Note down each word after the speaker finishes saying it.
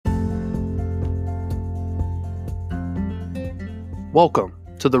Welcome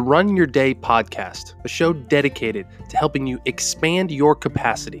to the Run Your Day podcast, a show dedicated to helping you expand your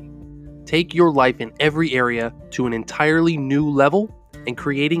capacity, take your life in every area to an entirely new level, and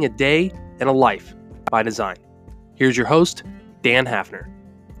creating a day and a life by design. Here's your host, Dan Hafner.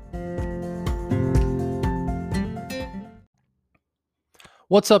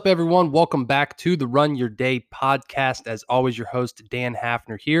 What's up, everyone? Welcome back to the Run Your Day podcast. As always, your host, Dan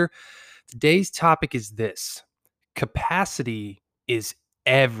Hafner here. Today's topic is this: capacity is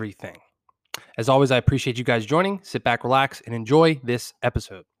everything. As always, I appreciate you guys joining. Sit back, relax, and enjoy this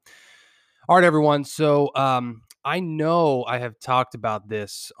episode. All right, everyone. So I know I have talked about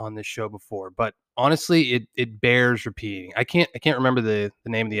this on this show before, but honestly, it bears repeating. I can't remember the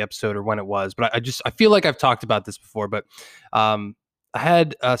name of the episode or when it was, but I feel like I've talked about this before. But I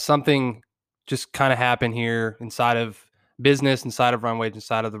had something just kind of happen here inside of business, inside of Runwage,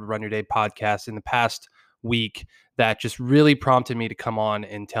 inside of the Run Your Day podcast in the past week that just really prompted me to come on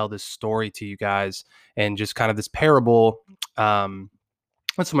and tell this story to you guys, and just kind of this parable, not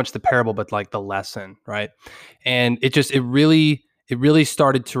so much the parable, but like the lesson, right? And it really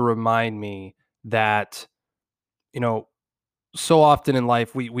started to remind me that, so often in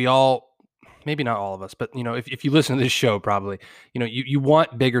life, we all, maybe not all of us, but if you listen to this show, probably, you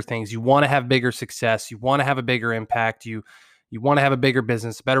want bigger things, you want to have bigger success, you want to have a bigger impact, you want to have a bigger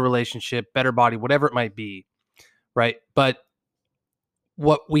business, better relationship, better body, whatever it might be, right? But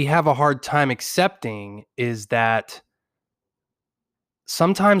what we have a hard time accepting is that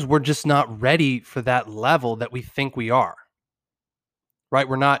sometimes we're just not ready for that level that we think we are, right?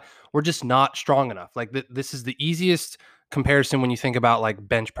 We're just not strong enough. Like this is the easiest comparison when you think about like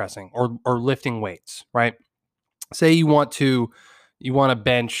bench pressing or lifting weights, right? Say you want to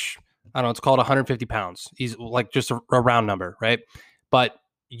bench, I don't know, it's called 150 pounds. He's like just a round number, right? But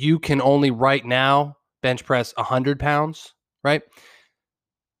you can only right now bench press 100 pounds, right?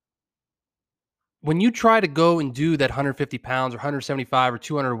 When you try to go and do that 150 pounds or 175 or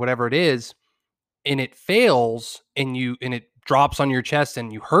 200 or whatever it is, and it fails and it drops on your chest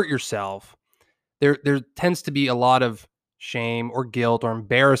and you hurt yourself, there tends to be a lot of shame or guilt or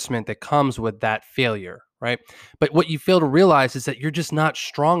embarrassment that comes with that failure, right? But what you fail to realize is that you're just not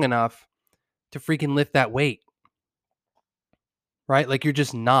strong enough to freaking lift that weight, right? Like you're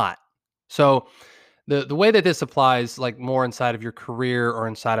just not. So the way that this applies, like more inside of your career or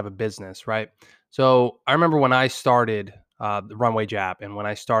inside of a business, right? So I remember when I started the Runwage app, and when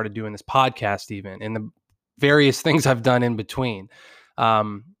I started doing this podcast, even, and the various things I've done in between,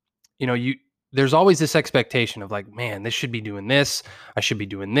 um, there's always this expectation of like, man, this should be doing this. I should be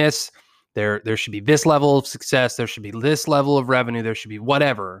doing this. There should be this level of success. There should be this level of revenue. There should be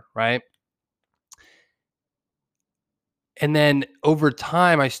whatever, right? And then over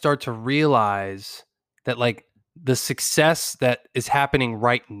time, I start to realize that like the success that is happening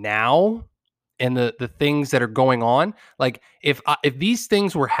right now and the things that are going on, like if these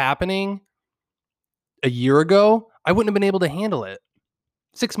things were happening a year ago, I wouldn't have been able to handle it.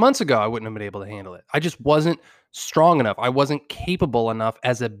 6 months ago, I wouldn't have been able to handle it. I just wasn't strong enough. I wasn't capable enough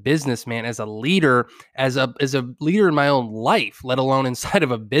as a businessman, as a leader, as a leader in my own life, let alone inside of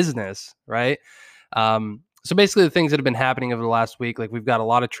a business, right? So basically, the things that have been happening over the last week, like we've got a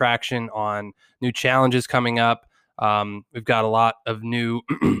lot of traction on new challenges coming up. We've got a lot of new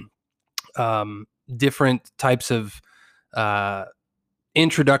different types of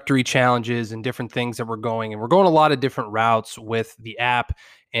introductory challenges and different things that we're going. And we're going a lot of different routes with the app.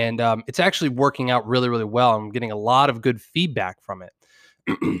 And it's actually working out really, really well. I'm getting a lot of good feedback from it.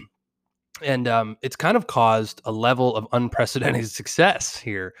 And it's kind of caused a level of unprecedented success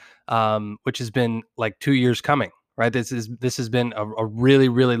here, which has been like 2 years coming, right? This has been a really,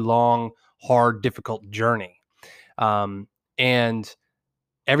 really long, hard, difficult journey. And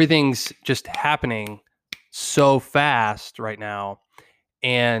everything's just happening so fast right now.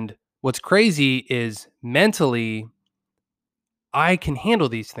 And what's crazy is mentally, I can handle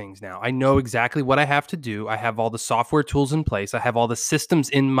these things now. I know exactly what I have to do. I have all the software tools in place. I have all the systems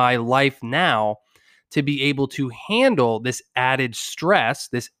in my life now to be able to handle this added stress,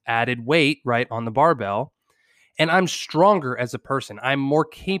 this added weight, right, on the barbell. And I'm stronger as a person. I'm more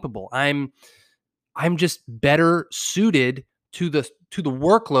capable. I'm just better suited to the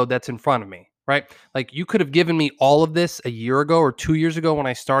workload that's in front of me, right? Like you could have given me all of this a year ago or 2 years ago when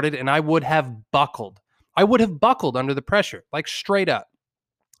I started, and I would have buckled. I would have buckled under the pressure, like straight up.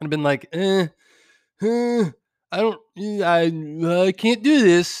 I'd been like, I can't do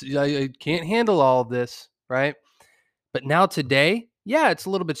this. I can't handle all of this, right? But now today, yeah, it's a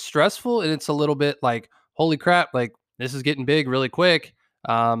little bit stressful, and it's a little bit like, holy crap, like this is getting big really quick.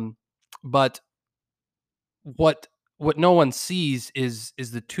 But what what no one sees is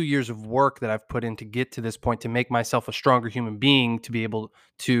the 2 years of work that I've put in to get to this point, to make myself a stronger human being, to be able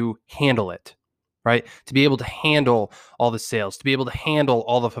to handle it, right? To be able to handle all the sales, to be able to handle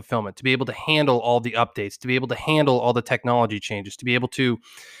all the fulfillment, to be able to handle all the updates, to be able to handle all the technology changes, to be able to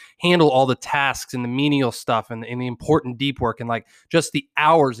handle all the tasks and the menial stuff and the important deep work, and like just the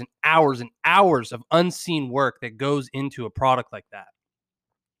hours and hours and hours of unseen work that goes into a product like that.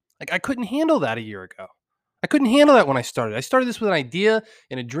 Like I couldn't handle that a year ago. I couldn't handle that when I started. I started this with an idea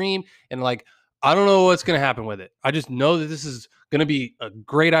and a dream, and like, I don't know what's going to happen with it. I just know that this is going to be a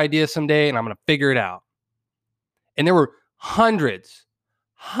great idea someday, and I'm going to figure it out. And there were hundreds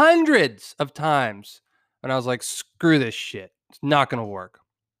of times when I was like, screw this shit. It's not going to work.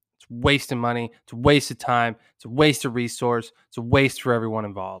 It's wasting money. It's a waste of time. It's a waste of resource. It's a waste for everyone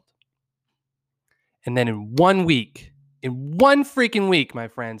involved. And then in 1 week, in one freaking week, my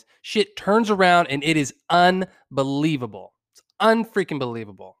friends, shit turns around and it is unbelievable. It's unfreaking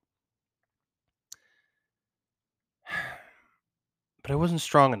believable. But I wasn't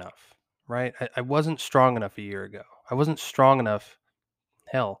strong enough, right? I wasn't strong enough a year ago. I wasn't strong enough,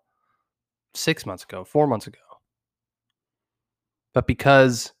 hell, 6 months ago, 4 months ago. But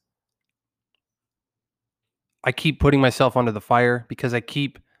because I keep putting myself under the fire, because I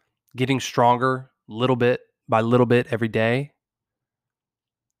keep getting stronger little bit by little bit every day,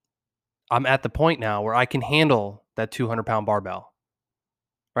 I'm at the point now where I can handle that 200-pound barbell,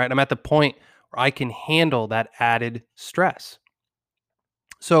 right? I'm at the point where I can handle that added stress.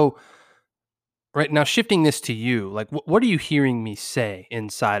 So, right now, shifting this to you, like, what are you hearing me say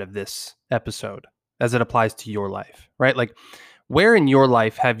inside of this episode as it applies to your life, right? Like, where in your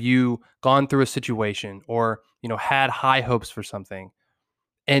life have you gone through a situation, or, had high hopes for something,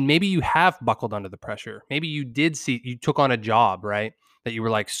 and maybe you have buckled under the pressure? Maybe you took on a job, right, that you were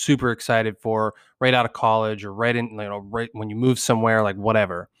like super excited for right out of college, or right when you moved somewhere, like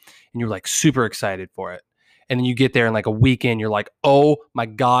whatever, and you're like super excited for it. And then you get there, and like a weekend, you're like, oh my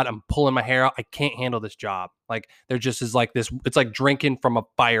God, I'm pulling my hair out. I can't handle this job. Like there just is like this, it's like drinking from a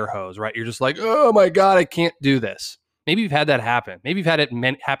fire hose, right? You're just like, oh my God, I can't do this. Maybe you've had that happen. Maybe you've had it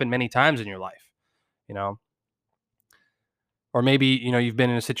happen many times in your life, you know? Or maybe, you've been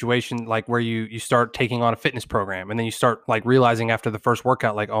in a situation like where you start taking on a fitness program, and then you start like realizing after the first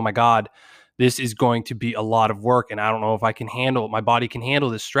workout, like, oh my God, this is going to be a lot of work, and I don't know if I can handle it. My body can handle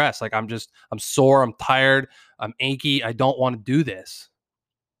this stress. Like I'm sore, I'm tired, I'm achy. I don't want to do this.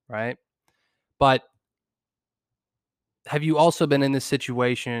 Right. But have you also been in this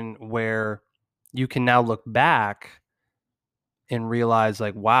situation where you can now look back and realize,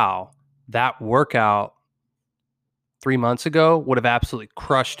 like, wow, that workout 3 months ago would have absolutely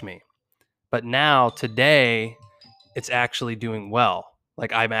crushed me. But now today, it's actually doing well.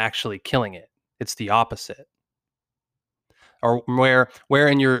 Like I'm actually killing it. It's the opposite. Or where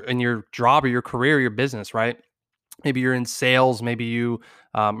in your job or your career, your business, right? Maybe you're in sales, maybe you're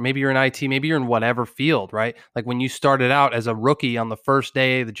in IT, maybe you're in whatever field, right? Like when you started out as a rookie on the first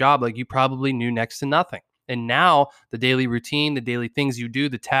day of the job, like you probably knew next to nothing. And now the daily routine, the daily things you do,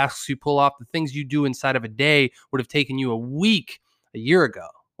 the tasks you pull off, the things you do inside of a day would have taken you a week a year ago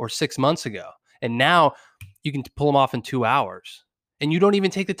or 6 months ago. And now you can pull them off in 2 hours. And you don't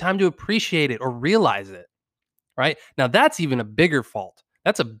even take the time to appreciate it or realize it, right? Now that's even a bigger fault.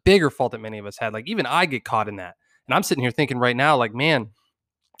 That's a bigger fault that many of us had. Like even I get caught in that. And I'm sitting here thinking right now, like, man,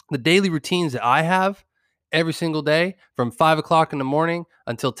 the daily routines that I have every single day from 5 o'clock in the morning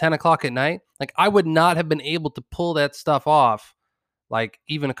until 10 o'clock at night, like I would not have been able to pull that stuff off like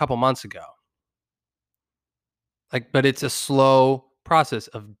even a couple months ago. Like, but it's a slow process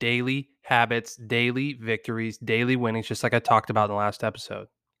of daily habits, daily victories, daily winnings, just like I talked about in the last episode.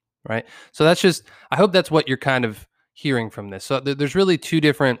 Right. So I hope that's what you're kind of hearing from this. So there's really two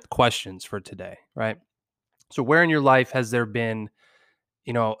different questions for today. Right. So where in your life has there been,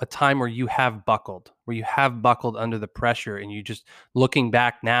 a time where you have buckled, under the pressure, and you just, looking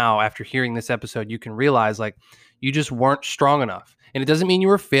back now after hearing this episode, you can realize like you just weren't strong enough. And it doesn't mean you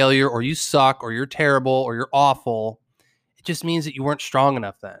were a failure or you suck or you're terrible or you're awful. It just means that you weren't strong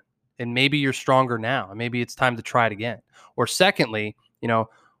enough then. And maybe you're stronger now, and maybe it's time to try it again. Or secondly,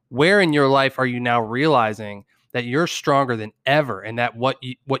 where in your life are you now realizing that you're stronger than ever, and that what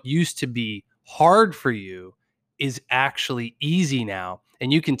used to be hard for you is actually easy now,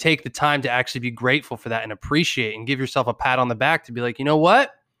 and you can take the time to actually be grateful for that and appreciate and give yourself a pat on the back to be like, you know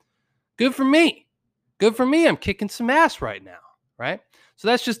what? Good for me. Good for me. I'm kicking some ass right now, right? So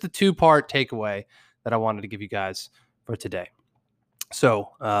that's just the two-part takeaway that I wanted to give you guys for today.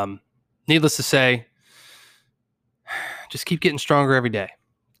 So, needless to say, just keep getting stronger every day.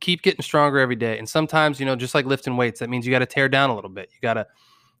 keep getting stronger every day. And sometimes, just like lifting weights, that means you got to tear down a little bit. You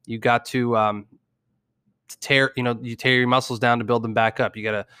got to tear, you tear your muscles down to build them back up. You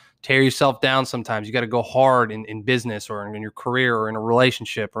got to tear yourself down sometimes. You got to go hard in business or in your career or in a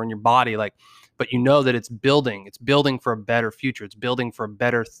relationship or in your body. But you know that it's building for a better future. It's building for a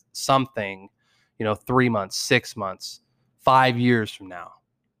better something, 3 months, 6 months, 5 years from now.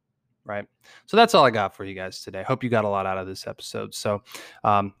 Right. So that's all I got for you guys today. Hope you got a lot out of this episode. So,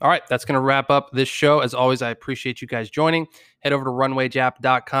 all right, that's going to wrap up this show. As always, I appreciate you guys joining. Head over to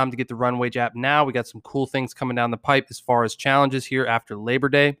runwageapp.com to get the Runwage app now. We got some cool things coming down the pipe as far as challenges here after Labor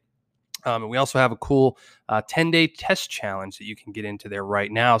Day. And we also have a cool 10-day test challenge that you can get into there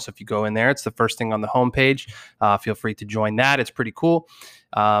right now. So if you go in there, it's the first thing on the homepage. Feel free to join that. It's pretty cool.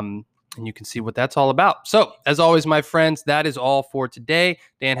 And you can see what that's all about. So, as always, my friends, that is all for today.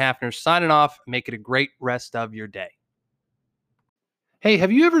 Dan Hafner signing off. Make it a great rest of your day. Hey,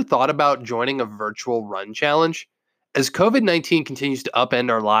 have you ever thought about joining a virtual run challenge? As COVID-19 continues to upend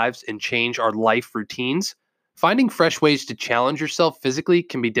our lives and change our life routines, finding fresh ways to challenge yourself physically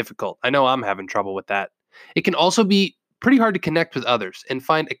can be difficult. I know I'm having trouble with that. It can also be pretty hard to connect with others and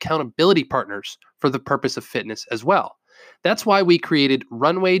find accountability partners for the purpose of fitness as well. That's why we created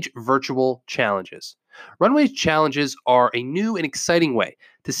Runwage Virtual Challenges. Runwage Challenges are a new and exciting way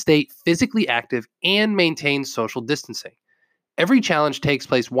to stay physically active and maintain social distancing. Every challenge takes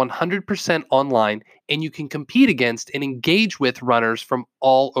place 100% online, and you can compete against and engage with runners from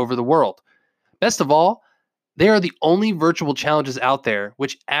all over the world. Best of all, they are the only virtual challenges out there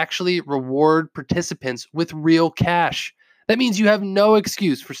which actually reward participants with real cash. That means you have no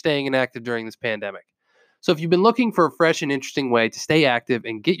excuse for staying inactive during this pandemic. So if you've been looking for a fresh and interesting way to stay active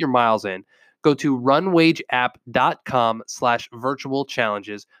and get your miles in, go to runwageapp.com/virtual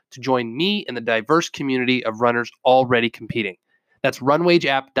challenges to join me and the diverse community of runners already competing. That's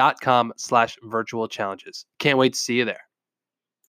runwageapp.com/virtual challenges. Can't wait to see you there.